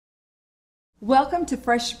Welcome to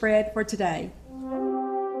Fresh Bread for Today.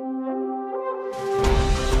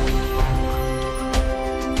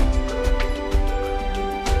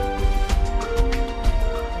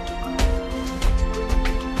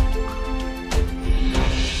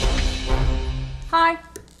 Hi,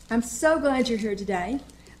 I'm so glad you're here today.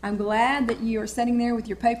 I'm glad that you are sitting there with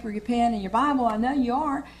your paper, your pen, and your Bible. I know you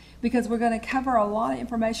are, because we're going to cover a lot of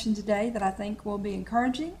information today that I think will be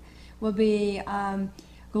encouraging, will be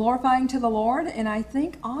glorifying to the Lord, and I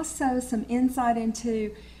think also some insight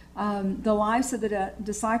into the lives of the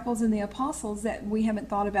disciples and the apostles that we haven't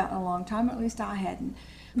thought about in a long time, or at least I hadn't.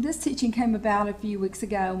 This teaching came about a few weeks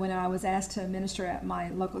ago when I was asked to minister at my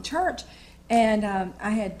local church, and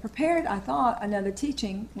I had prepared, I thought, another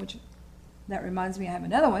teaching, which that reminds me I have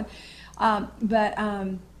another one, but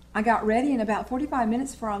I got ready, and about 45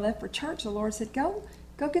 minutes before I left for church, the Lord said, go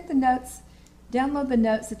get the notes. Download the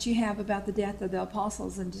notes that you have about the death of the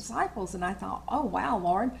apostles and disciples. And I thought, oh, wow,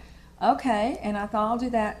 Lord. Okay. And I thought, I'll do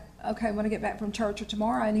that, okay, when I get back from church or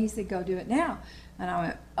tomorrow. And he said, go do it now. And I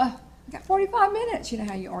went, oh, I got 45 minutes. You know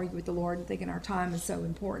how you argue with the Lord and thinking our time is so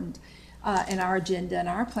important and our agenda and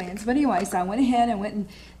our plans. But anyway, so I went ahead and went and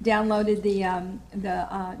downloaded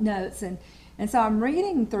the notes. And so I'm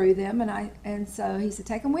reading through them. And so he said,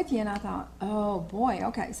 take them with you. And I thought, oh, boy,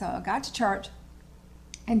 okay. So I got to church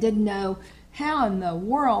and didn't know how in the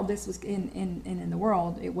world this was in the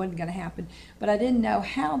world it wasn't going to happen, but I didn't know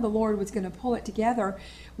how the Lord was going to pull it together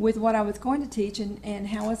with what I was going to teach, and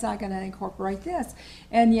how was I going to incorporate this.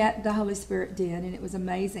 And yet the Holy Spirit did, and it was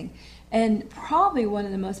amazing, and probably one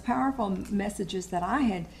of the most powerful messages that I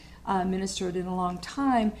had ministered in a long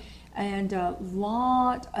time. And a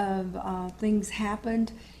lot of things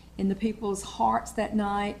happened in the people's hearts that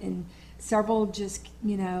night, and several just,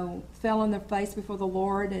 fell on their face before the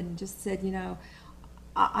Lord and just said,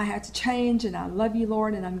 I have to change, and I love you,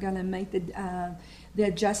 Lord, and I'm going to make the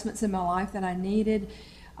adjustments in my life that I needed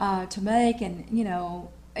to make. And,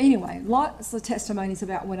 anyway, lots of testimonies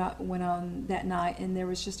about what went on that night, and there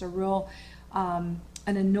was just a real, an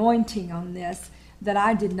anointing on this that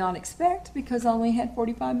I did not expect, because I only had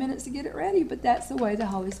 45 minutes to get it ready. But that's the way the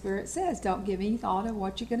Holy Spirit says. Don't give any thought of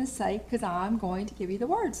what you're going to say, because I'm going to give you the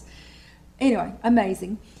words. Anyway,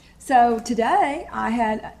 amazing. So today I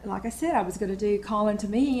had, like I said, I was going to do Call Unto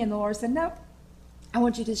Me, and the Lord said, no, I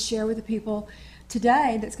want you to share with the people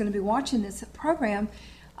today that's going to be watching this program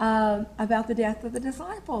about the death of the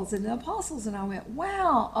disciples and the apostles. And I went,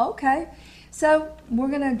 wow, okay. So we're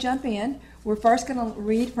going to jump in. We're first going to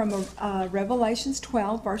read from Revelations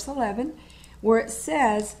 12, verse 11, where it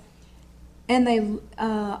says, and they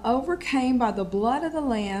overcame by the blood of the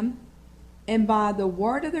Lamb and by the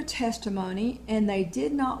word of their testimony, and they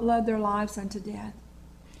did not love their lives unto death.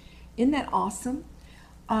 Isn't that awesome?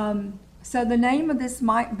 So the name of this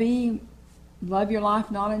might be Love Your Life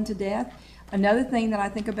Not Unto Death. Another thing that I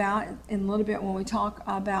think about in a little bit when we talk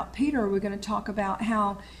about Peter, we're going to talk about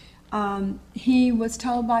how he was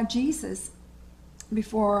told by Jesus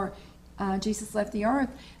before Jesus left the earth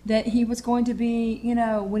that he was going to be,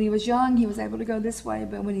 when he was young, he was able to go this way,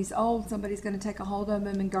 but when he's old, somebody's going to take a hold of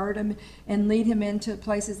him and gird him and lead him into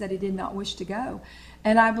places that he did not wish to go.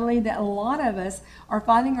 And I believe that a lot of us are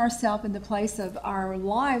finding ourselves in the place of our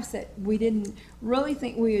lives that we didn't really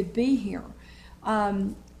think we would be here.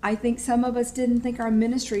 I think some of us didn't think our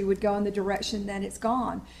ministry would go in the direction that it's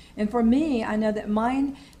gone. And for me, I know that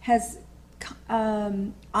mine has,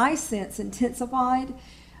 I sense, intensified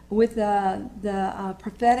with the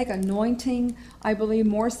prophetic anointing. I believe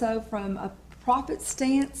more so from a prophet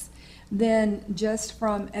stance than just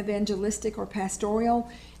from evangelistic or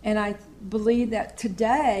pastoral. And I believe that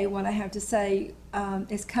today what I have to say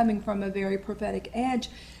is coming from a very prophetic edge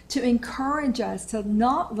to encourage us to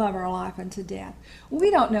not love our life unto death.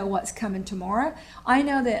 We don't know what's coming tomorrow. I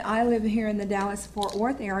know that I live here in the Dallas-Fort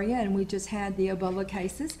Worth area, and we just had the Ebola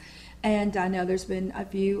cases. And I know there's been a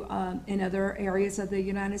few in other areas of the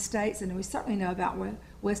United States, and we certainly know about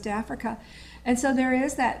West Africa. And so there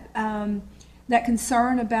is that that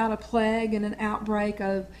concern about a plague and an outbreak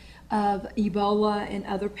of Ebola and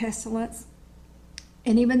other pestilence.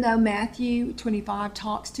 And even though Matthew 25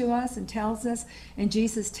 talks to us and tells us, and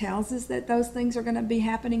Jesus tells us that those things are going to be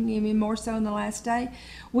happening, even more so in the last day,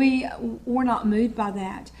 we're not moved by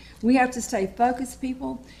that. We have to stay focused,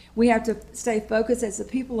 people. We have to stay focused as the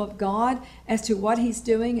people of God as to what He's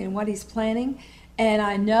doing and what He's planning. And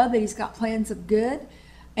I know that He's got plans of good,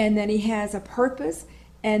 and that He has a purpose,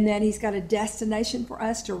 and that He's got a destination for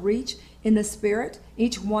us to reach in the Spirit,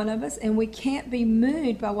 each one of us, and we can't be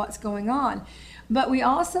moved by what's going on. But we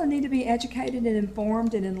also need to be educated and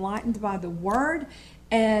informed and enlightened by the Word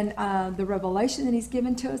and the revelation that he's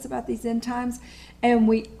given to us about these end times. And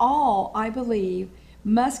we all, I believe,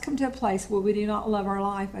 must come to a place where we do not love our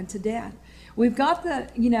life unto death. We've got the,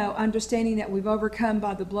 understanding that we've overcome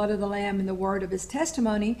by the blood of the Lamb and the word of his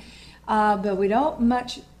testimony, but we don't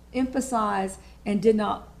much emphasize and did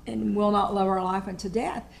not and will not love our life unto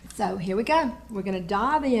death. So here we go. We're going to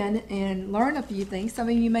dive in and learn a few things. Some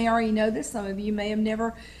of you may already know this. Some of you may have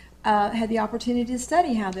never had the opportunity to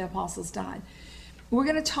study how the apostles died. We're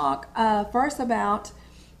going to talk first about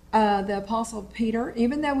the apostle Peter.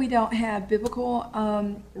 Even though we don't have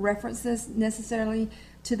biblical references necessarily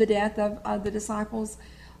to the death of the disciples,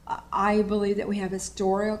 I believe that we have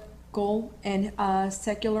historical and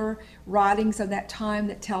secular writings of that time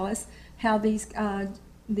that tell us how these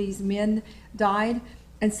men died.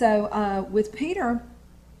 And so with Peter,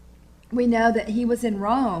 we know that he was in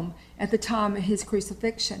Rome at the time of his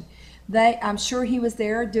crucifixion. I'm sure he was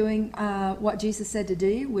there doing what Jesus said to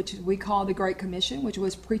do, which we call the Great Commission, which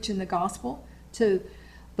was preaching the gospel to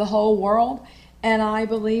the whole world. And I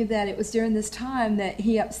believe that it was during this time that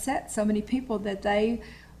he upset so many people that they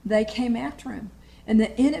came after him. And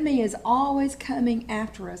the enemy is always coming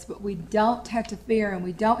after us, but we don't have to fear, and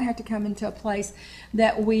we don't have to come into a place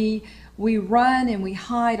that we run and we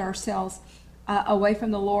hide ourselves away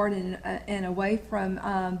from the Lord and away from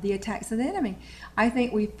the attacks of the enemy. I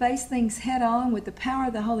think we face things head on with the power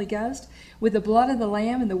of the Holy Ghost, with the blood of the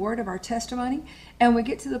Lamb and the word of our testimony, and we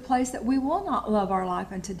get to the place that we will not love our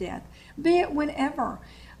life unto death, be it whenever.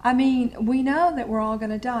 I mean, we know that we're all going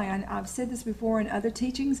to die. And I've said this before in other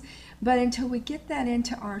teachings, but until we get that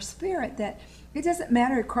into our spirit, that it doesn't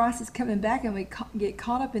matter if Christ is coming back and we get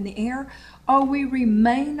caught up in the air, or we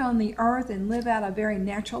remain on the earth and live out a very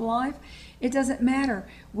natural life. It doesn't matter.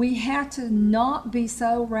 We have to not be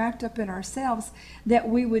so wrapped up in ourselves that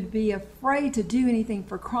we would be afraid to do anything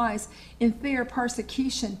for Christ in fear of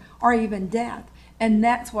persecution or even death. And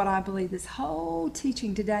that's what I believe this whole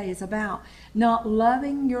teaching today is about. Not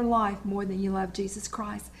loving your life more than you love Jesus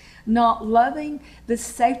Christ. Not loving the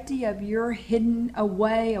safety of your hidden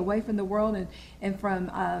away from the world and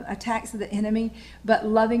from attacks of the enemy, but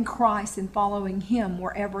loving Christ and following him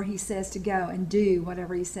wherever he says to go and do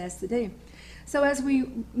whatever he says to do. So as we,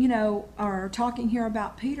 are talking here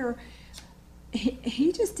about Peter,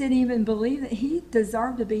 he just didn't even believe that he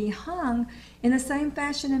deserved to be hung in the same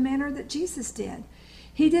fashion and manner that Jesus did.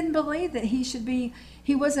 He didn't believe that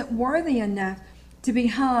he wasn't worthy enough to be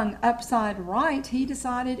hung upside right. He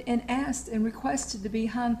decided and asked and requested to be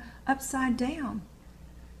hung upside down.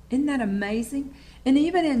 Isn't that amazing? And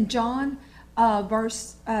even in John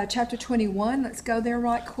chapter 21, let's go there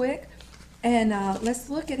right quick. And let's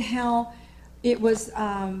look at how it was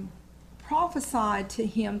prophesied to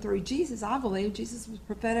him through Jesus. I believe Jesus was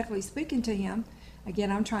prophetically speaking to him.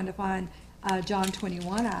 Again, I'm trying to find John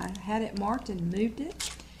 21. I had it marked and moved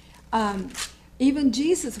it. Even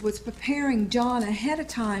Jesus was preparing John ahead of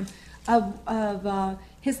time of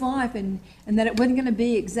his life, and that it wasn't going to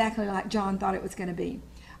be exactly like John thought it was going to be.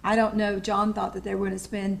 I don't know. John thought that they were going to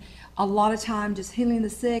spend a lot of time just healing the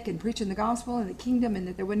sick and preaching the gospel and the kingdom, and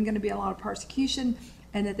that there wasn't going to be a lot of persecution,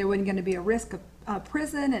 and that there wasn't going to be a risk of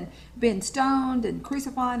prison and being stoned and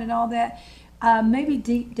crucified and all that. Maybe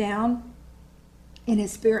deep down in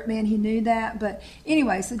his spirit, man, he knew that. But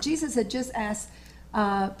anyway, so Jesus had just asked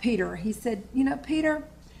Peter. He said, Peter,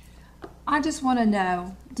 I just want to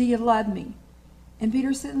know, do you love me? And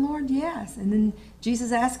Peter said, Lord, yes. And then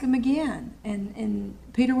Jesus asked him again. And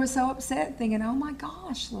Peter was so upset, thinking, oh my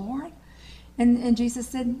gosh, Lord. And Jesus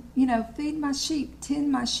said, feed my sheep,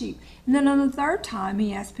 tend my sheep. And then on the third time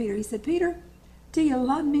he asked Peter, he said, Peter, do you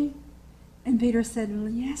love me? And Peter said,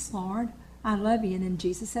 yes, Lord, I love you. And then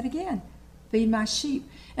Jesus said again, feed my sheep.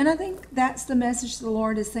 And I think that's the message the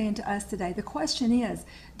Lord is saying to us today. The question is,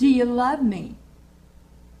 do you love me?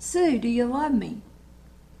 Sue, do you love me?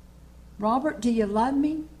 Robert, do you love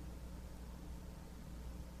me?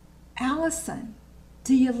 Allison,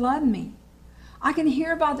 do you love me? I can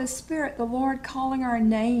hear by the Spirit the Lord calling our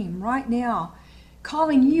name right now,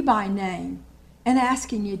 calling you by name and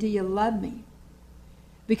asking you, do you love me?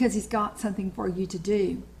 Because he's got something for you to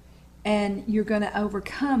do. And you're going to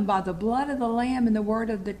overcome by the blood of the Lamb and the word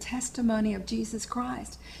of the testimony of Jesus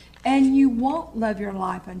Christ. And you won't love your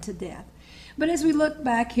life unto death. But as we look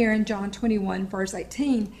back here in John 21, verse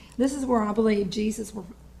 18, this is where I believe Jesus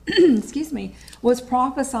was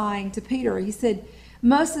prophesying to Peter. He said,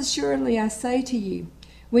 most assuredly I say to you,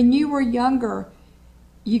 when you were younger,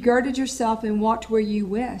 you girded yourself and walked where you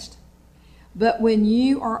wished. But when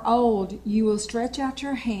you are old, you will stretch out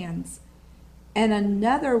your hands, and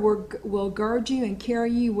another will gird you and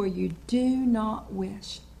carry you where you do not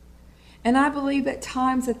wish. And I believe at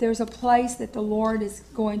times that there's a place that the Lord is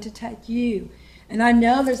going to take you. And I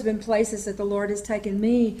know there's been places that the Lord has taken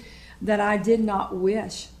me that I did not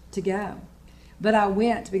wish to go. But I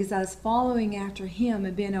went because I was following after him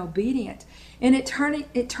and being obedient. And it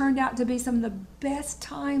turned out to be some of the best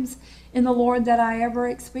times in the Lord that I ever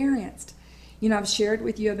experienced. You know, I've shared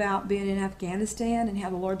with you about being in Afghanistan and how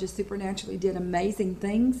the Lord just supernaturally did amazing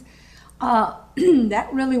things. That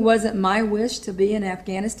really wasn't my wish, to be in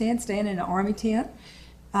Afghanistan, staying in an army tent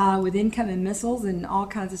with incoming missiles and all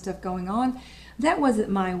kinds of stuff going on. That wasn't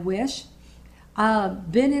my wish.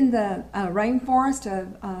 Been in the rainforest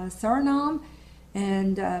of Suriname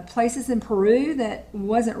and places in Peru that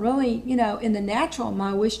wasn't really, you know, in the natural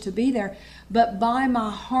my wish to be there, but by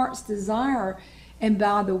my heart's desire and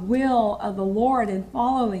by the will of the Lord and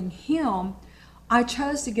following him, I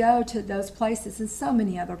chose to go to those places and so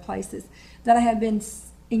many other places that I have been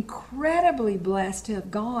incredibly blessed to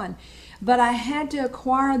have gone. But I had to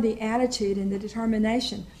acquire the attitude and the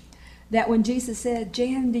determination that when Jesus said,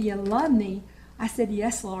 "Jan, do you love me?" I said,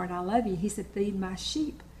 "Yes, Lord, I love you." He said, "Feed my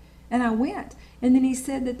sheep." And I went. And then he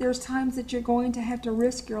said that there's times that you're going to have to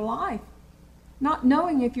risk your life, not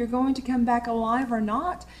knowing if you're going to come back alive or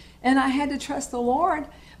not. And I had to trust the Lord.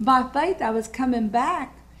 By faith, I was coming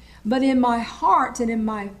back. But in my heart and in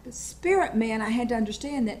my spirit, man, I had to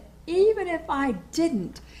understand that even if I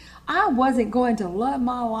didn't, I wasn't going to love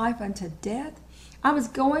my life unto death. I was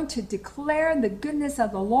going to declare the goodness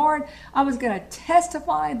of the Lord. I was going to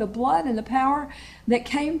testify the blood and the power that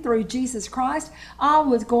came through Jesus Christ. I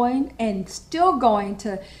was going and still going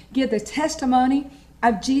to give the testimony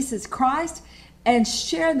of Jesus Christ and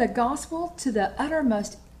share the gospel to the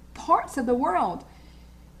uttermost parts of the world.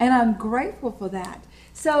 And I'm grateful for that.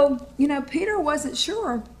 So, you know, Peter wasn't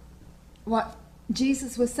sure what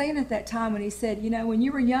Jesus was saying at that time when he said, you know, when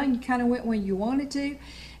you were young, you kind of went when you wanted to,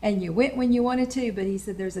 and you went when you wanted to, but he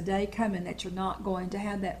said there's a day coming that you're not going to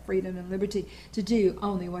have that freedom and liberty to do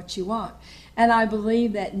only what you want. And I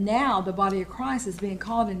believe that now the body of Christ is being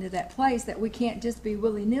called into that place that we can't just be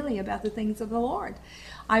willy-nilly about the things of the Lord.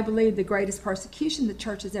 I believe the greatest persecution the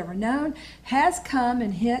church has ever known has come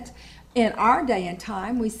and hit in our day and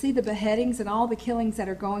time. We see the beheadings and all the killings that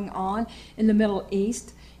are going on in the Middle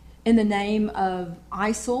East in the name of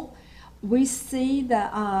ISIL. We see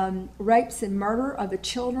the rapes and murder of the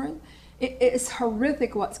children. It's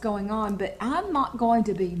horrific what's going on, but I'm not going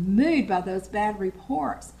to be moved by those bad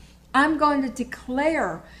reports. I'm going to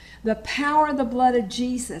declare the power of the blood of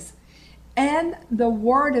Jesus and the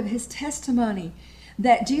word of his testimony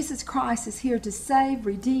that Jesus Christ is here to save,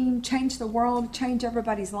 redeem, change the world, change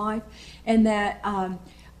everybody's life, and that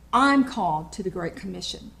I'm called to the Great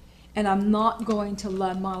Commission, and I'm not going to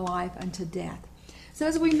love my life unto death. So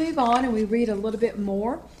as we move on and we read a little bit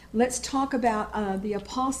more, let's talk about the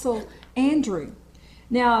Apostle Andrew.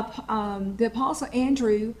 Now, the Apostle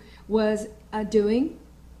Andrew was doing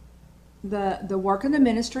the work of the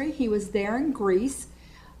ministry. He was there in Greece,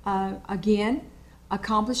 again,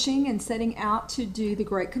 accomplishing and setting out to do the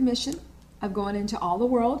Great Commission of going into all the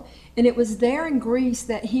world. And it was there in Greece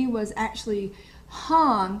that he was actually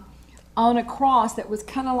hung on a cross that was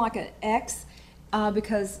kind of like an X,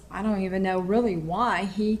 because I don't even know really why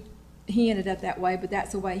he ended up that way, but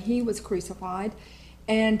that's the way he was crucified.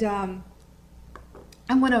 And I'm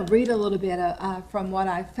going to read a little bit from what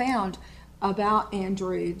I found about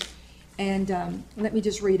Andrew. And let me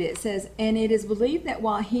just read it. It says, "And it is believed that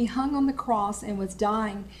while he hung on the cross and was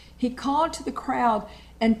dying, he called to the crowd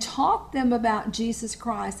and taught them about Jesus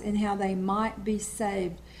Christ and how they might be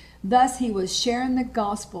saved. Thus he was sharing the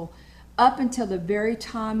gospel up until the very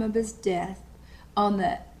time of his death on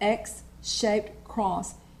the X-shaped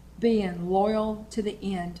cross, being loyal to the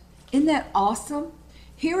end." Isn't that awesome?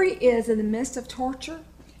 Here he is in the midst of torture.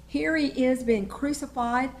 Here he is being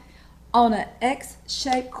crucified on an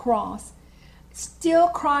X-shaped cross, still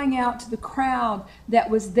crying out to the crowd that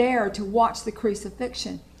was there to watch the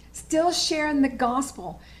crucifixion, still sharing the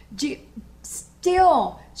gospel,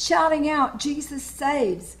 still shouting out, Jesus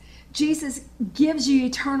saves. Jesus gives you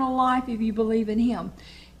eternal life if you believe in him.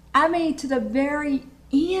 I mean, to the very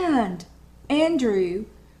end, Andrew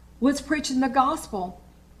was preaching the gospel,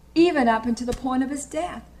 even up until the point of his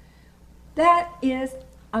death. That is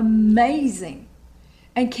amazing.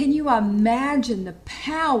 And can you imagine the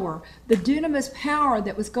power, the dunamis power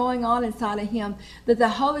that was going on inside of him, that the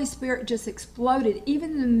Holy Spirit just exploded,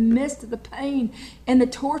 even in the midst of the pain and the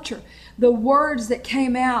torture. The words that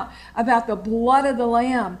came out about the blood of the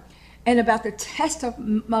Lamb and about the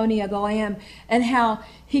testimony of the Lamb, and how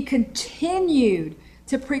he continued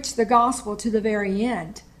to preach the gospel to the very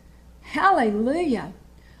end. Hallelujah.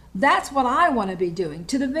 That's what I want to be doing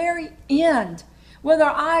to the very end. Whether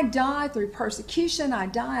I die through persecution, I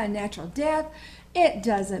die a natural death, it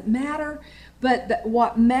doesn't matter. But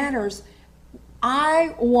what matters,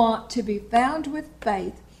 I want to be found with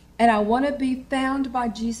faith, and I want to be found by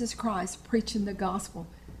Jesus Christ preaching the gospel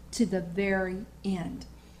to the very end.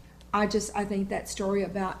 I think that story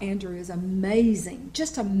about Andrew is amazing.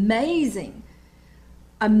 Just amazing.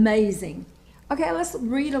 Amazing. Okay, let's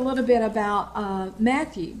read a little bit about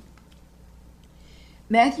Matthew.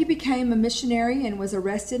 Matthew became a missionary and was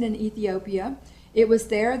arrested in Ethiopia. It was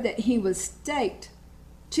there that he was staked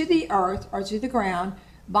to the earth or to the ground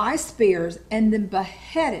by spears and then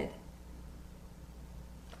beheaded.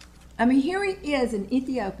 I mean, here he is in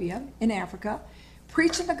Ethiopia, in Africa,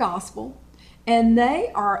 preaching the gospel, and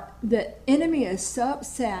the enemy is so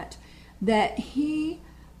upset that he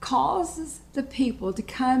causes the people to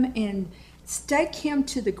come and stake him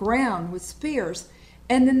to the ground with spears,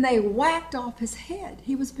 and then they whacked off his head.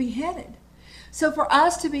 He was beheaded. So for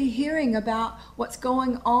us to be hearing about what's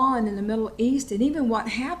going on in the Middle East, and even what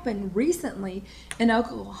happened recently in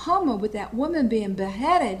Oklahoma with that woman being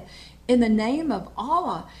beheaded in the name of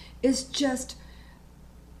Allah, is just,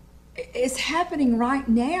 it's happening right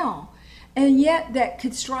now. And yet that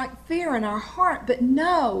could strike fear in our heart. But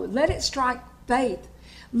no, let it strike faith.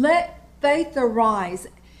 Let faith arise,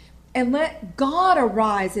 and let God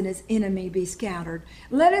arise and his enemy be scattered.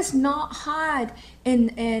 Let us not hide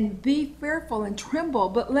and be fearful and tremble,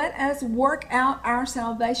 but let us work out our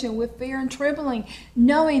salvation with fear and trembling,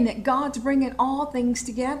 knowing that God's bringing all things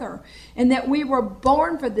together, and that we were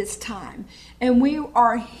born for this time, and we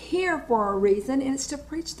are here for a reason, and it's to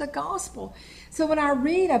preach the gospel. So when I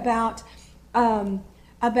read about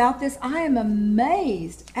this, I am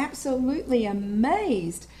amazed, absolutely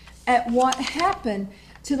amazed at what happened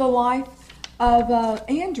to the life of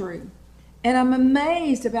Andrew. And I'm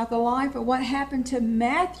amazed about the life of what happened to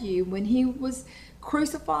Matthew when he was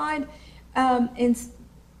crucified and,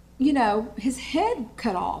 his head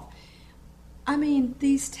cut off. I mean,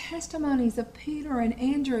 these testimonies of Peter and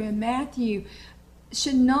Andrew and Matthew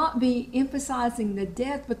should not be emphasizing the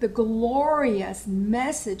death, but the glorious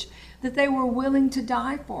message that they were willing to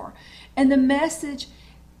die for. And the message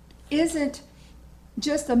isn't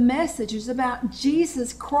just a message. It's about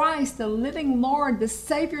Jesus Christ, the living Lord, the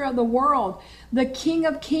Savior of the world, the King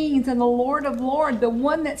of Kings and the Lord of Lords, the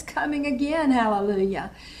one that's coming again.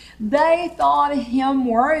 Hallelujah. They thought him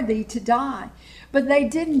worthy to die, but they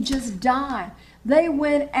didn't just die. They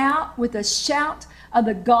went out with a shout of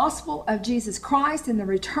the gospel of Jesus Christ, and the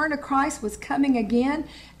return of Christ was coming again,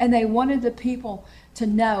 and they wanted the people to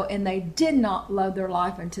know, and they did not love their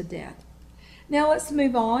life unto death. Now let's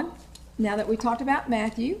move on. Now that we talked about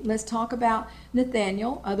Matthew, let's talk about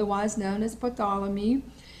Nathanael, otherwise known as Bartholomew.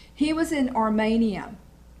 He was in Armenia,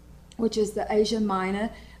 which is the Asia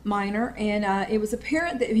Minor, and it was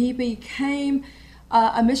apparent that he became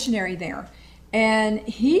a missionary there. And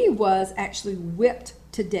he was actually whipped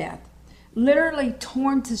to death, literally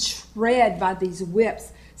torn to shred by these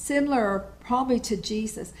whips, similar probably to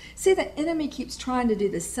Jesus. See, the enemy keeps trying to do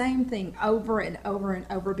the same thing over and over and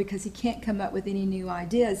over because he can't come up with any new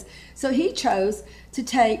ideas. So he chose to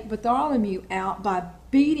take Bartholomew out by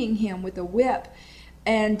beating him with a whip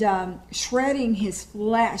and shredding his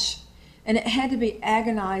flesh. And it had to be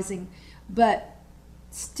agonizing, but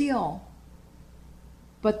still,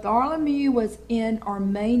 Bartholomew was in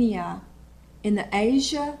Armenia, in the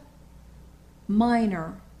Asia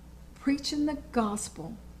Minor, preaching the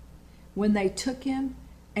gospel when they took him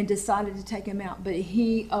and decided to take him out. But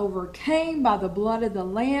he overcame by the blood of the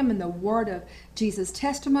Lamb and the word of Jesus'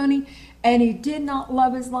 testimony, and he did not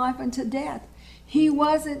love his life unto death. He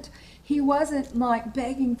wasn't like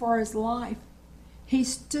begging for his life. He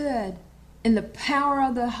stood in the power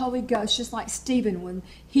of the Holy Ghost, just like Stephen when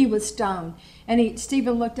he was stoned. And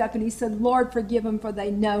Stephen looked up and he said, "Lord, forgive them, for they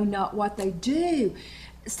know not what they do."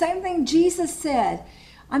 Same thing Jesus said.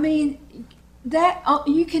 I mean, that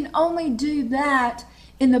you can only do that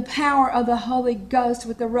in the power of the Holy Ghost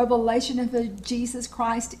with the revelation of who Jesus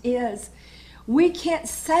Christ is. We can't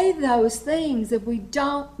say those things if we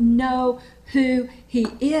don't know who he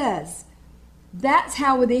is. That's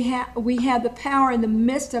how we have the power in the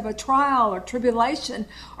midst of a trial or tribulation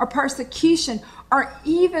or persecution, or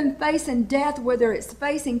even facing death, whether it's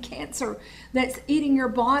facing cancer that's eating your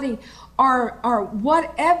body or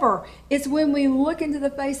whatever. It's when we look into the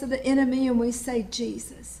face of the enemy and we say,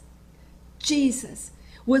 Jesus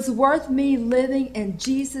was worth me living, and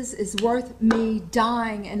Jesus is worth me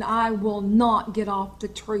dying, and I will not get off the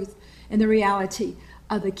truth and the reality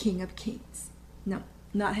of the King of Kings. No,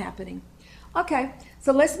 not happening. Okay,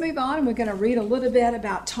 So let's move on, and we're going to read a little bit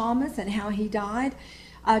about Thomas and how he died.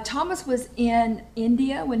 Thomas was in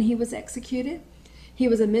India when he was executed. He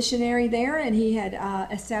was a missionary there, and he had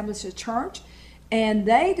established a church. And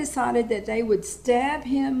they decided that they would stab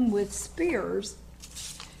him with spears,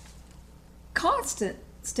 constant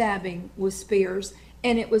stabbing with spears,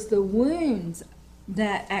 and it was the wounds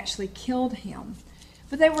that actually killed him.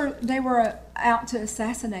 But they were out to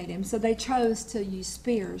assassinate him, so they chose to use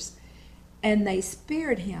spears, and they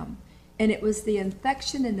speared him. And it was the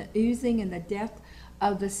infection and the oozing and the death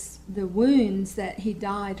of the wounds that he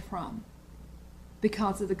died from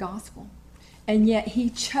because of the gospel. And yet he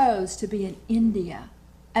chose to be in India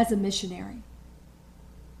as a missionary.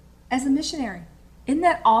 As a missionary. Isn't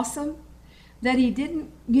that awesome? That he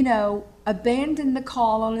didn't, abandon the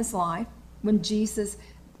call on his life when Jesus,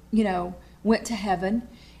 went to heaven.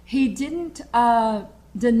 He didn't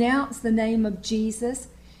denounce the name of Jesus.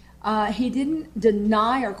 He didn't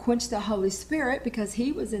deny or quench the Holy Spirit because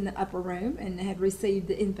he was in the upper room and had received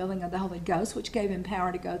the infilling of the Holy Ghost, which gave him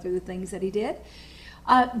power to go through the things that he did.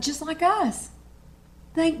 Just like us.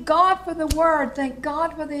 Thank God for the Word. Thank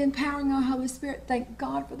God for the empowering of the Holy Spirit. Thank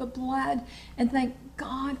God for the blood. And thank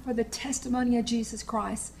God for the testimony of Jesus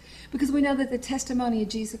Christ. Because we know that the testimony of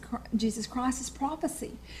Jesus Christ is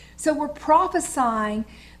prophecy. So we're prophesying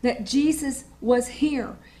that Jesus was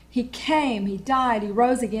here. He came, he died, he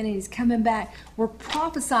rose again, and he's coming back. We're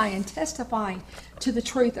prophesying and testifying to the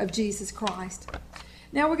truth of Jesus Christ.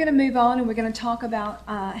 Now we're going to move on, and we're going to talk about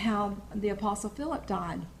how the Apostle Philip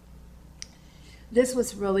died. This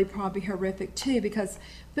was really probably horrific too, because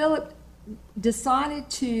Philip decided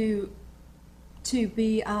to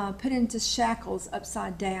be put into shackles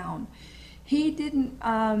upside down. He didn't,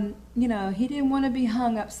 he didn't want to be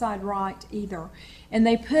hung upside right either. And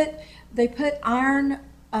they put iron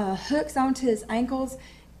hooks onto his ankles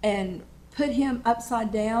and put him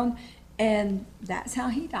upside down, and that's how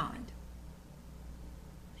he died.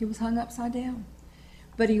 He was hung upside down.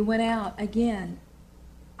 But he went out again,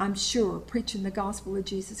 I'm sure, preaching the gospel of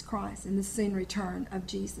Jesus Christ and the soon return of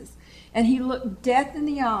Jesus. And he looked death in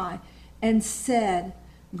the eye and said,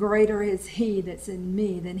 greater is he that's in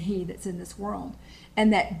me than he that's in this world.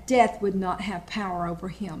 And that death would not have power over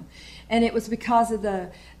him. And it was because of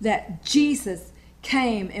that Jesus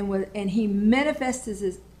came and he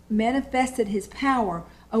manifested his power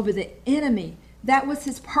over the enemy. That was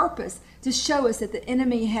his purpose, to show us that the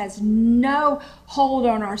enemy has no hold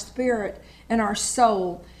on our spirit and our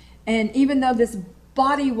soul. And even though this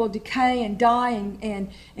body will decay and die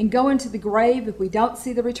and go into the grave if we don't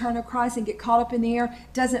see the return of Christ and get caught up in the air,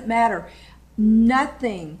 doesn't matter.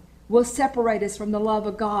 Nothing will separate us from the love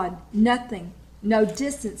of God. Nothing. No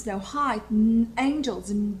distance, no height, angels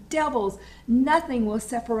and devils, nothing will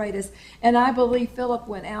separate us. And I believe Philip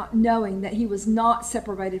went out knowing that he was not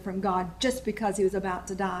separated from God just because he was about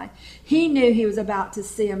to die. He knew he was about to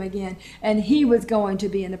see him again, and he was going to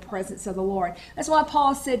be in the presence of the Lord. That's why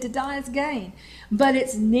Paul said to die is gain. But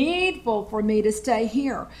it's needful for me to stay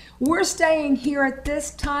here. We're staying here at this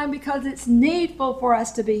time because it's needful for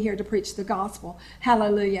us to be here to preach the gospel.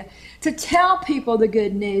 Hallelujah. To tell people the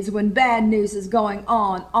good news when bad news is going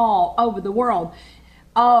on all over the world.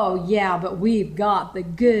 Oh yeah, but we've got the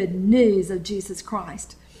good news of Jesus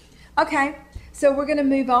Christ. Okay, so we're going to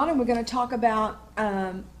move on, and we're going to talk about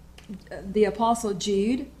the Apostle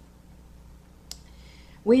Jude.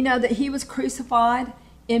 We know that he was crucified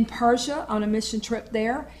in Persia on a mission trip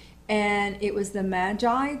there, and it was the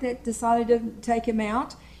Magi that decided to take him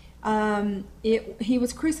out. He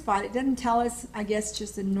was crucified. It doesn't tell us, I guess,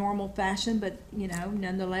 just in normal fashion, but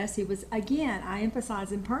nonetheless, he was, again, I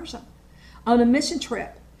emphasize, in Persia on a mission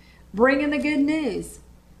trip, bringing the good news,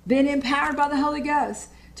 being empowered by the Holy Ghost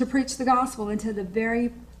to preach the gospel into the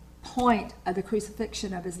very point of the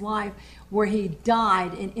crucifixion of his life, where he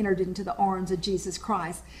died and entered into the arms of Jesus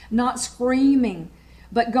Christ, not screaming,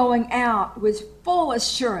 but going out with full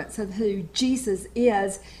assurance of who Jesus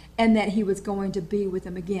is and that he was going to be with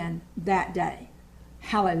him again that day.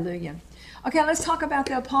 Hallelujah. Okay, let's talk about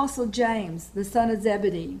the Apostle James, the son of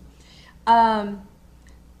Zebedee.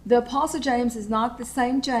 The Apostle James is not the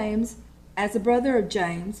same James as the brother of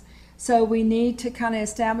James, so we need to kind of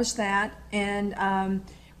establish that. And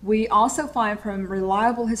we also find from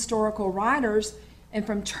reliable historical writers and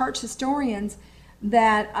from church historians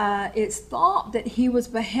that it's thought that he was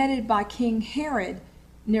beheaded by King Herod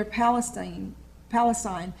near Palestine,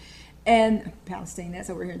 and Palestine, that's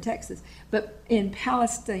over here in Texas, but in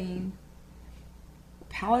Palestine,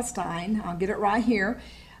 I'll get it right here,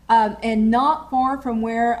 and not far from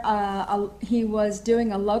where he was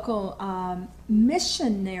doing a local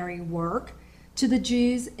missionary work to the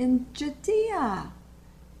Jews in Judea.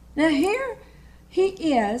 Now here he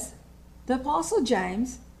is, the Apostle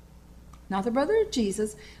James, not the brother of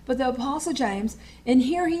Jesus, but the Apostle James, and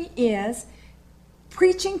here he is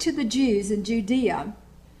preaching to the Jews in Judea,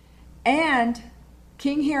 and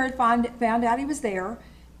King Herod found out he was there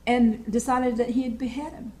and decided that he'd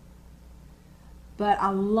behead him. But I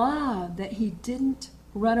love that he didn't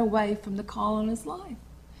run away from the call on his life.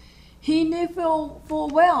 He knew full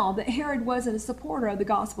well that Herod wasn't a supporter of the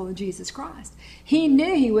gospel of Jesus Christ. He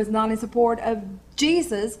knew he was not in support of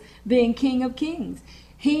Jesus being King of Kings.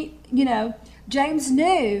 James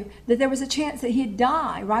knew that there was a chance that he'd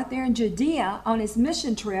die right there in Judea on his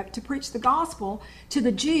mission trip to preach the gospel to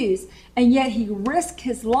the Jews, and yet he risked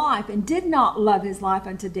his life and did not love his life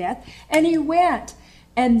unto death, and he went,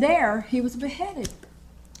 and there he was beheaded.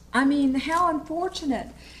 I mean, how unfortunate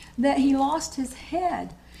that he lost his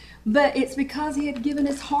head. But it's because he had given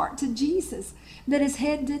his heart to Jesus that his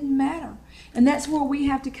head didn't matter. And that's where we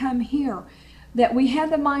have to come here, that we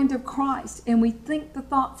have the mind of Christ and we think the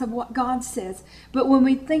thoughts of what God says. But when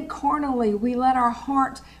we think carnally, we let our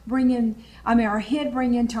head bring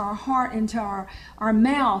into our heart, into our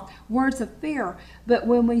mouth, words of fear. But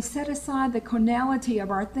when we set aside the carnality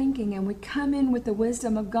of our thinking and we come in with the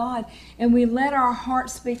wisdom of God and we let our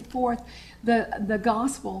heart speak forth the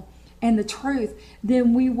gospel and the truth,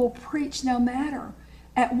 then we will preach no matter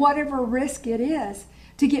at whatever risk it is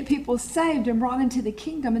to get people saved and brought into the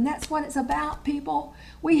kingdom. And that's what it's about, people.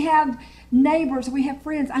 We have neighbors, we have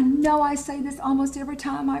friends. I know I say this almost every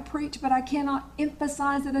time I preach, but I cannot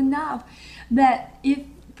emphasize it enough, that if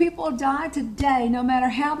people die today, no matter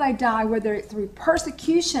how they die, whether it's through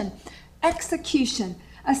persecution, execution,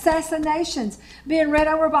 assassinations, being run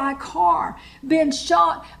over by a car, being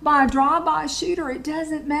shot by a drive-by shooter, it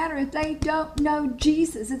doesn't matter if they don't know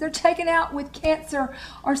Jesus. If they're taken out with cancer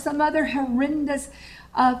or some other horrendous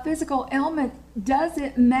physical ailment,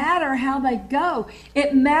 doesn't matter how they go.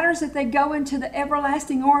 It matters if they go into the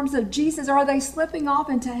everlasting arms of Jesus, or are they slipping off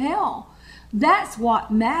into hell. That's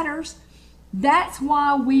what matters. That's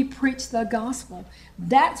why we preach the gospel.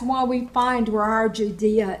 That's why we find where our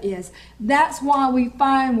Judea is. That's why we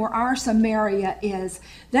find where our Samaria is.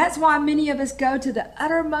 That's why many of us go to the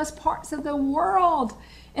uttermost parts of the world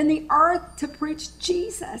and the earth to preach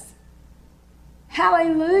Jesus.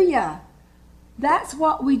 Hallelujah. That's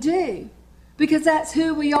what we do, because that's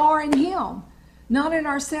who we are in him, not in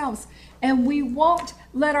ourselves. And we won't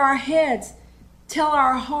let our heads tell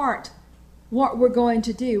our heart what we're going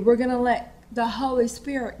to do. We're going to let the Holy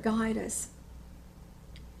Spirit guide us.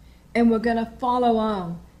 And we're going to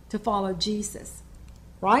follow Jesus.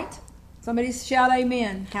 Right? Somebody shout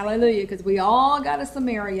amen. Hallelujah. Because we all got a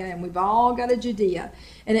Samaria and we've all got a Judea.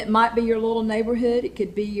 And it might be your little neighborhood. It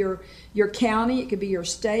could be your county. It could be your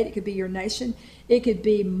state. It could be your nation. It could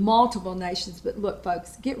be multiple nations. But look,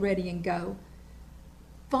 folks, get ready and go.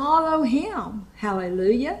 Follow him.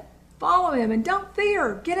 Hallelujah. Follow him and don't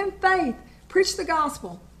fear. Get in faith. Preach the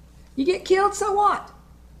gospel. You get killed, so what?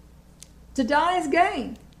 To die is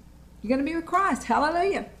gain. You're going to be with Christ.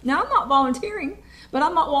 Hallelujah. Now, I'm not volunteering, but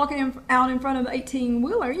I'm not walking out in front of an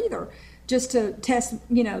 18-wheeler either just to test,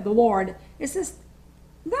 the Lord. It's just,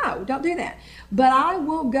 no, don't do that. But I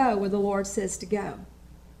will go where the Lord says to go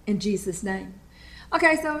in Jesus' name.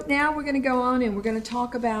 Okay, so now we're going to go on and we're going to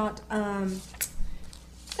talk about,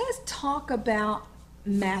 let's talk about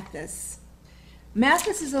Matthias.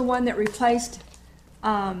 Matthias is the one that replaced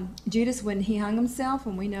Judas when he hung himself,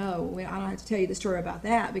 and we know, I don't have to tell you the story about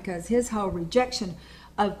that, because his whole rejection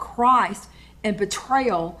of Christ and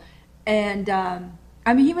betrayal, and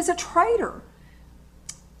he was a traitor.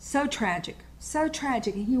 So tragic,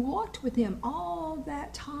 and he walked with him all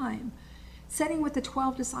that time, sitting with the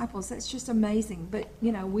 12 disciples. That's just amazing. But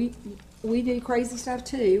we do crazy stuff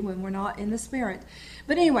too when we're not in the Spirit.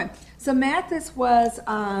 But anyway, so Matthias was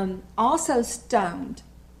also stoned.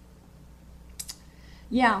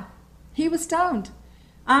 Yeah, he was stoned,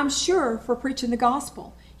 I'm sure, for preaching the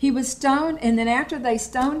gospel. He was stoned, and then after they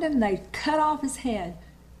stoned him, they cut off his head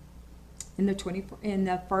in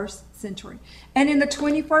the first century. And in the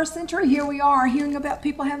 21st century, here we are hearing about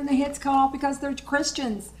people having their heads cut off because they're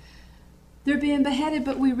Christians. They're being beheaded,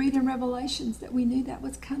 but we read in Revelations that we knew that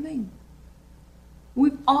was coming.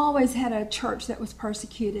 We've always had a church that was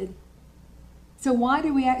persecuted. So why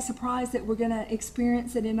do we act surprised that we're going to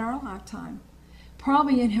experience it in our lifetime?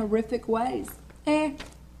 Probably in horrific ways.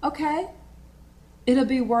 Okay. It'll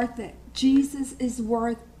be worth it. Jesus is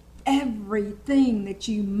worth everything that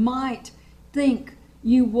you might think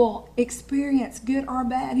you will experience, good or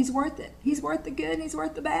bad. He's worth it. He's worth the good and he's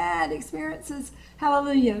worth the bad experiences.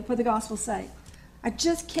 Hallelujah, for the gospel's sake. I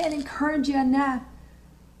just can't encourage you enough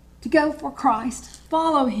to go for Christ.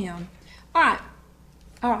 Follow him. All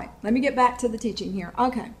right, let me get back to the teaching here.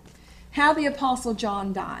 Okay, how the Apostle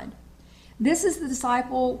John died. This is the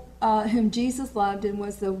disciple whom Jesus loved and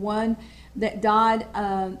was the one that died,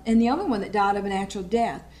 and the only one that died of a natural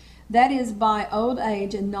death. That is by old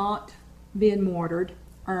age and not being martyred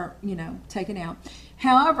or, taken out.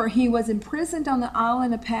 However, he was imprisoned on the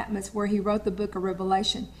island of Patmos where he wrote the book of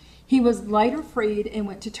Revelation. He was later freed and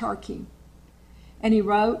went to Turkey. And he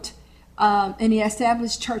wrote, and he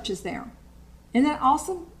established churches there. Isn't that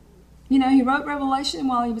awesome? He wrote Revelation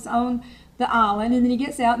while he was on the island, and then he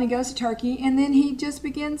gets out and he goes to Turkey, and then he just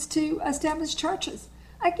begins to establish churches.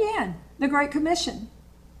 Again, the Great Commission.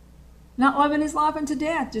 Not loving his life unto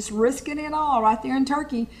death, just risking it all right there in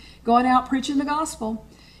Turkey, going out preaching the gospel.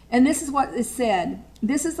 And this is what is said.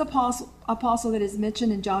 This is the apostle that is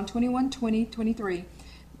mentioned in John 21:20-23.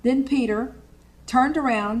 Then Peter turned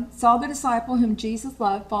around, saw the disciple whom Jesus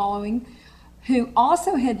loved following, who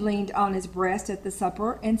also had leaned on his breast at the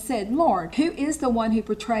supper, and said, Lord, who is the one who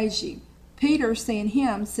betrays you? Peter, seeing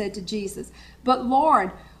him, said to Jesus, But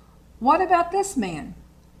Lord, what about this man?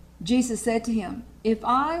 Jesus said to him, If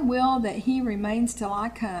I will that he remains till I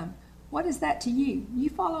come, what is that to you? You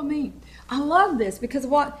follow me. I love this because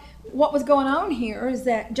what was going on here is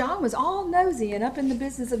that John was all nosy and up in the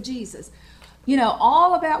business of Jesus.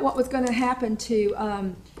 All about what was going to happen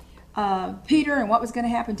to Peter and what was going to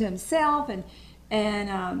happen to himself.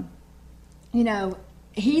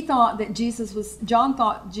 He thought that John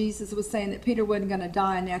thought Jesus was saying that Peter wasn't going to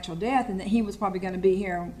die a natural death and that he was probably going to be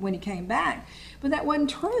here when he came back. But that wasn't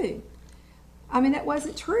true. That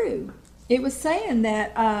wasn't true. It was saying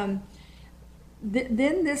that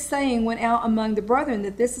then this saying went out among the brethren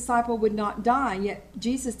that this disciple would not die. Yet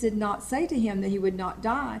Jesus did not say to him that he would not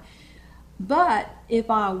die. But if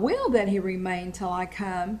I will that he remain till I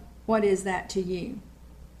come, what is that to you?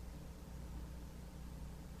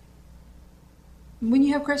 When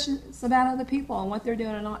you have questions about other people and what they're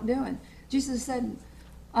doing or not doing, Jesus said,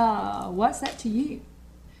 what's that to you?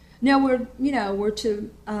 Now we're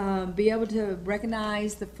to be able to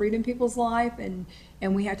recognize the fruit in people's life, and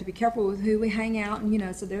we have to be careful with who we hang out,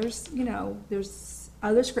 and so there's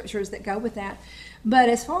other scriptures that go with that. But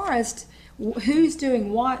as far as who's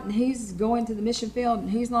doing what and who's going to the mission field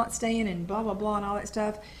and who's not staying and blah blah blah and all that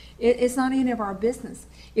stuff, it's not any of our business.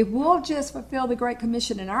 If we'll just fulfill the Great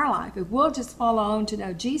Commission in our life, if we'll just follow on to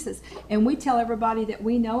know Jesus, and we tell everybody that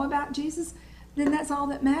we know about Jesus, then that's all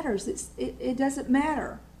that matters. It doesn't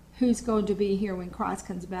matter who's going to be here when Christ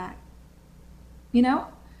comes back. I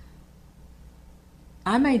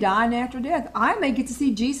may die after death. I may get to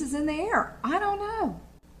see Jesus in the air. I don't know.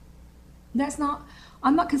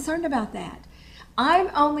 I'm not concerned about that. I'm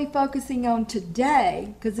only focusing on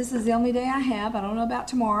today because this is the only day I have. I don't know about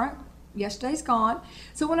tomorrow. Yesterday's gone.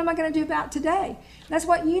 So what am I going to do about today? That's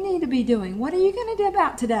what you need to be doing. What are you going to do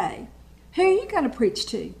about today? Who are you going to preach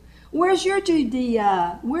to? Where's your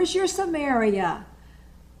Judea? Where's your Samaria?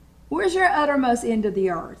 Where's your uttermost end of the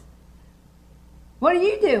earth? What are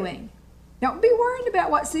you doing? Don't be worried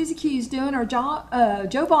about what Susie Q's doing or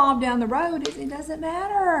Joe Bob down the road. It doesn't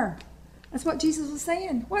matter. That's what Jesus was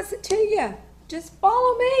saying. What's it to you? Just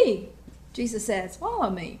follow me. Jesus says, follow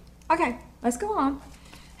me. Okay, let's go on.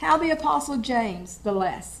 How the Apostle James,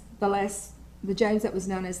 the James that was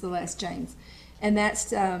known as the less James. And that's,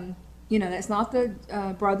 that's not the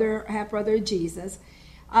half-brother of Jesus.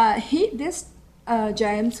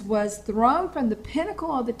 James was thrown from the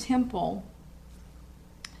pinnacle of the temple,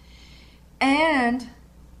 and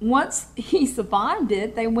once he survived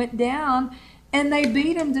it, they went down and they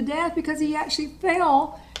beat him to death because he actually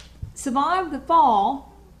survived the fall.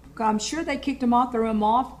 I'm sure they kicked him off, threw him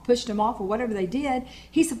off, pushed him off, or whatever they did.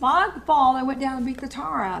 He survived the fall. They went down and beat the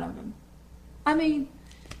tar out of him.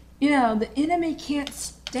 The enemy can't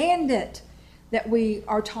stand it that we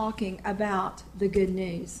are talking about the good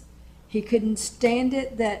news. He couldn't stand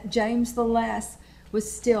it that James the Less was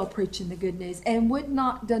still preaching the good news and would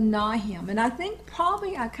not deny him. And I think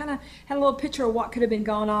probably I kind of had a little picture of what could have been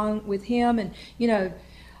going on with him and,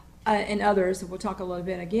 and others. We'll talk a little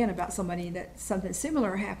bit again about somebody that something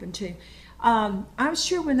similar happened to. I'm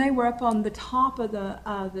sure when they were up on the top of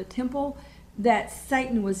the temple that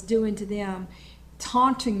Satan was doing to them,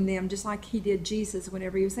 taunting them just like he did Jesus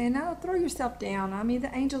whenever he was saying, no, throw yourself down.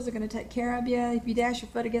 The angels are going to take care of you. If you dash your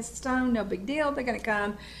foot against a stone, no big deal. They're going to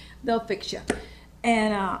come. They'll fix you.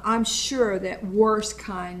 And I'm sure that worst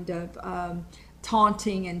kind of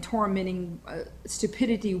taunting and tormenting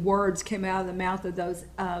stupidity words came out of the mouth of those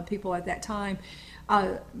people at that time,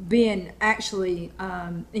 being actually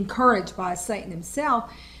encouraged by Satan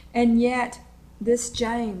himself. And yet this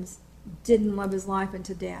James didn't love his life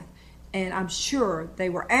unto death. And I'm sure they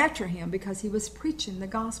were after him because he was preaching the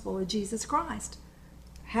gospel of Jesus Christ.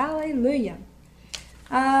 Hallelujah.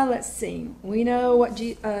 Let's see. We know what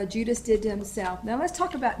Judas did to himself. Now let's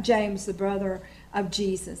talk about James, the brother of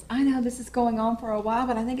Jesus. I know this is going on for a while,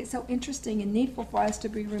 but I think it's so interesting and needful for us to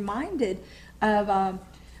be reminded of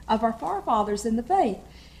our forefathers in the faith.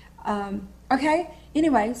 Okay,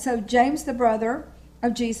 anyway, so James, the brother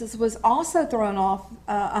of Jesus, was also thrown off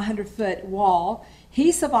a 100-foot wall.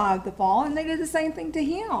 He survived the fall, and they did the same thing to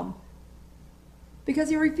him because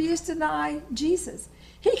he refused to deny Jesus.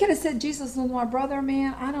 He could have said, Jesus was my brother,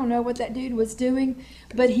 man. I don't know what that dude was doing,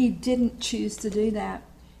 but he didn't choose to do that.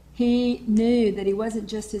 He knew that he wasn't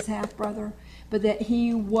just his half-brother, but that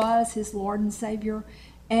he was his Lord and Savior,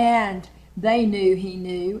 and they knew he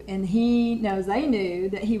knew, and he knows they knew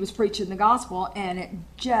that he was preaching the gospel, and it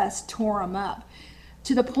just tore them up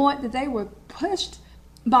to the point that they were pushed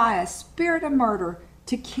by a spirit of murder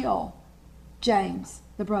to kill James,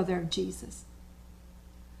 the brother of Jesus.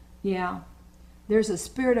 Yeah, there's a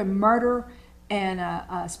spirit of murder and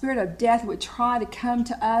a spirit of death would try to come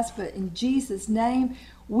to us, but in Jesus' name,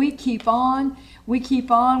 we keep on. We keep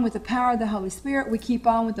on with the power of the Holy Spirit. We keep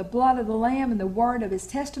on with the blood of the Lamb and the word of his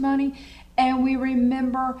testimony, and we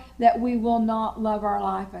remember that we will not love our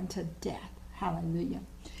life unto death. Hallelujah.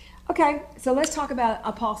 Okay, so let's talk about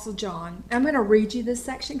Apostle John. I'm going to read you this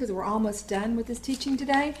section because we're almost done with this teaching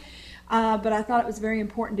today, but I thought it was very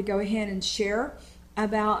important to go ahead and share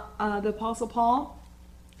about the Apostle Paul,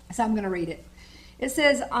 so I'm going to read it. It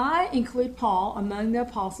says, I include Paul among the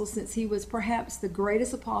apostles since he was perhaps the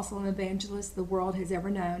greatest apostle and evangelist the world has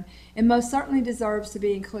ever known, and most certainly deserves to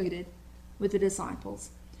be included with the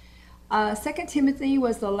disciples. 2 Timothy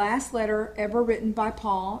was the last letter ever written by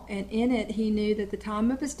Paul, and in it he knew that the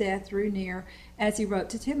time of his death drew near as he wrote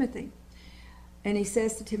to Timothy. And he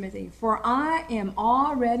says to Timothy, for I am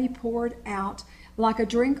already poured out like a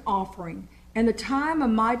drink offering, and the time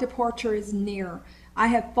of my departure is near. I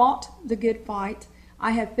have fought the good fight.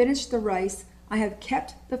 I have finished the race. I have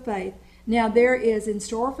kept the faith. Now there is in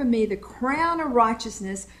store for me the crown of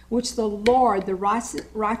righteousness, which the Lord, the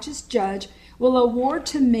righteous judge, will award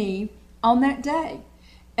to me on that day.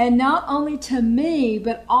 And not only to me,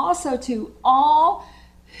 but also to all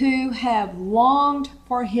who have longed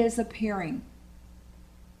for his appearing.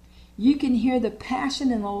 You can hear the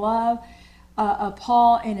passion and the love of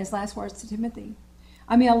Paul in his last words to Timothy.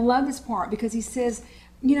 I mean, I love this part because he says,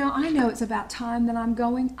 you know, I know it's about time that I'm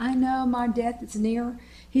going. I know my death is near.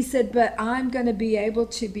 He said, but I'm going to be able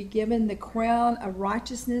to be given the crown of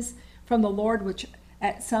righteousness from the Lord, which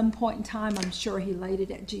at some point in time, I'm sure he laid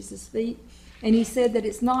it at Jesus' feet. And he said that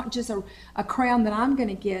it's not just a crown that I'm going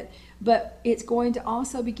to get, but it's going to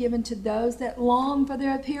also be given to those that long for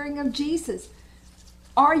the appearing of Jesus.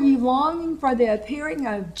 Are you longing for the appearing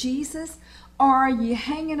of Jesus? Or are you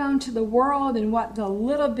hanging on to the world and what the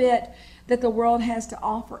little bit that the world has to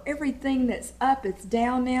offer? Everything that's up, it's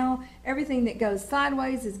down now. Everything that goes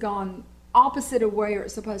sideways has gone opposite of where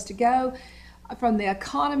it's supposed to go. From the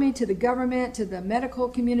economy to the government to the medical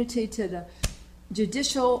community to the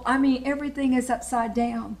judicial. I mean, everything is upside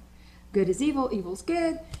down. Good is evil, evil's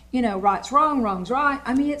good. You know, right's wrong, wrong's right.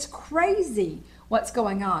 I mean, it's crazy what's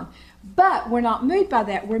going on. But we're not moved by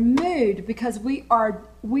that. We're moved because we are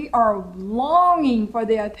longing for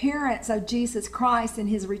the appearance of Jesus Christ and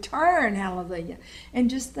his return. Hallelujah. And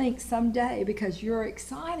just think someday, because you're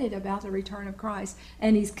excited about the return of Christ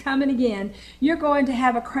and he's coming again, you're going to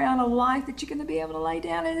have a crown of life that you're going to be able to lay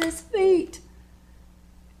down at his feet.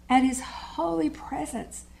 At his holy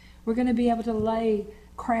presence, we're going to be able to lay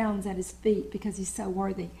crowns at his feet because he's so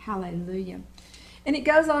worthy. Hallelujah. And it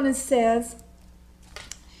goes on and says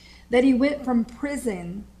that he went from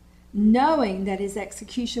prison knowing that his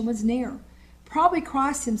execution was near. Probably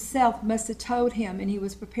Christ himself must have told him, and he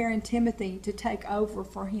was preparing Timothy to take over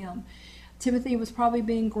for him. Timothy was probably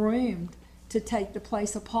being groomed to take the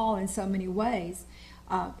place of Paul in so many ways,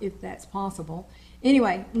 if that's possible.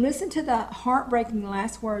 Anyway, listen to the heartbreaking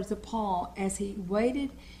last words of Paul as he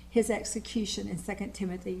waited his execution in 2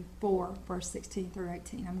 Timothy 4, verse 16 through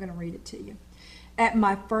 18. I'm going to read it to you. At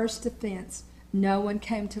my first defense, no one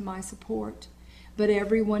came to my support, but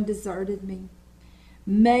everyone deserted me.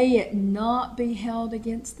 May it not be held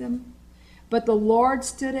against them, but the Lord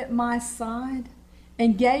stood at my side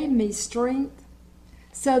and gave me strength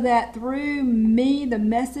so that through me the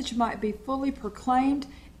message might be fully proclaimed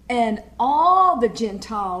and all the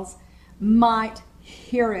Gentiles might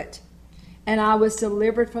hear it. And I was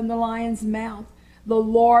delivered from the lion's mouth. The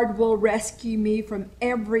Lord will rescue me from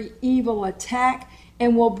every evil attack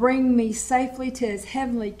and will bring me safely to his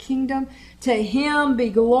heavenly kingdom. To him be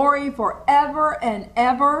glory forever and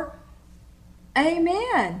ever.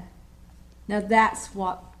 Amen. Now that's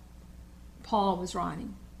what Paul was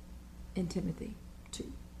writing in Timothy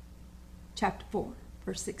 2, chapter 4,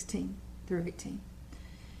 verse 16 through 18.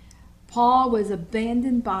 Paul was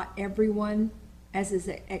abandoned by everyone as his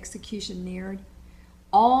execution neared.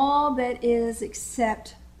 All that is,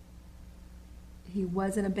 except he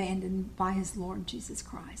wasn't abandoned by his Lord Jesus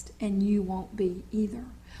Christ. And you won't be either.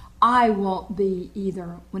 I won't be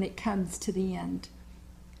either when it comes to the end.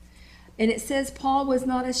 And it says Paul was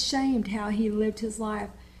not ashamed how he lived his life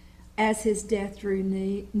as his death drew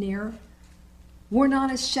near. We're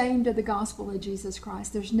not ashamed of the gospel of Jesus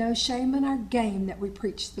Christ. There's no shame in our game that we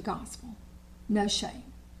preach the gospel. No shame.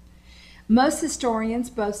 Most historians,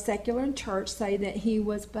 both secular and church, say that he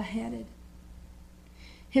was beheaded.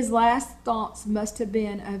 His last thoughts must have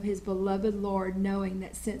been of his beloved Lord, knowing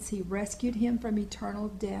that since he rescued him from eternal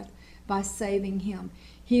death by saving him,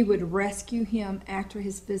 he would rescue him after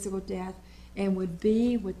his physical death and would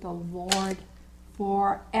be with the Lord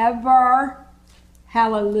forever.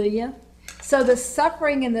 Hallelujah. So the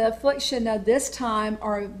suffering and the affliction of this time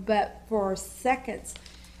are but for seconds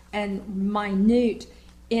and minute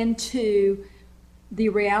into the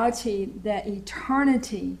reality that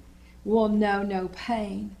eternity will know no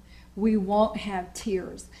pain. We won't have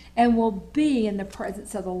tears and will be in the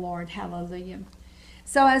presence of the Lord. Hallelujah.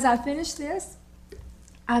 So as I finish this,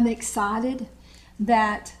 I'm excited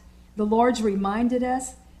that the Lord's reminded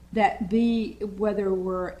us that whether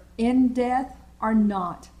we're in death or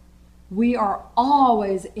not, we are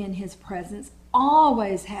always in his presence,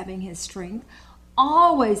 always having his strength,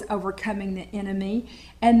 always overcoming the enemy,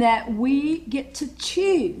 and that we get to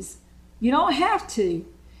choose. You don't have to,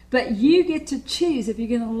 but you get to choose if you're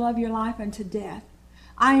going to love your life unto death.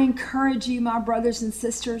 I encourage you, my brothers and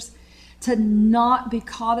sisters, to not be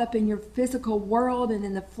caught up in your physical world and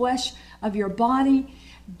in the flesh of your body.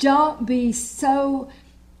 Don't be so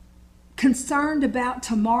concerned about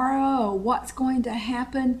tomorrow or what's going to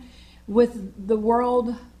happen with the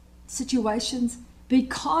world situations. Be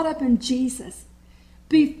caught up in Jesus.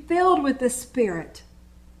 Be filled with the Spirit.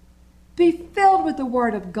 Be filled with the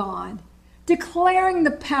Word of God, declaring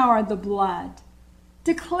the power of the blood,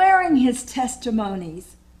 declaring his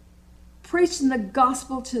testimonies, preaching the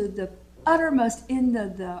gospel to the uttermost end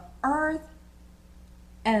of the earth,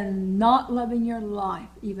 and not loving your life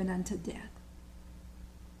even unto death.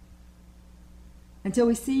 Until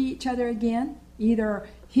we see each other again, either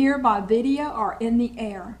here by video or in the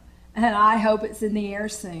air. And I hope it's in the air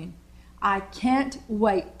soon. I can't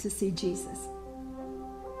wait to see Jesus.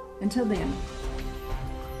 Until then,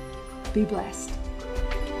 be blessed.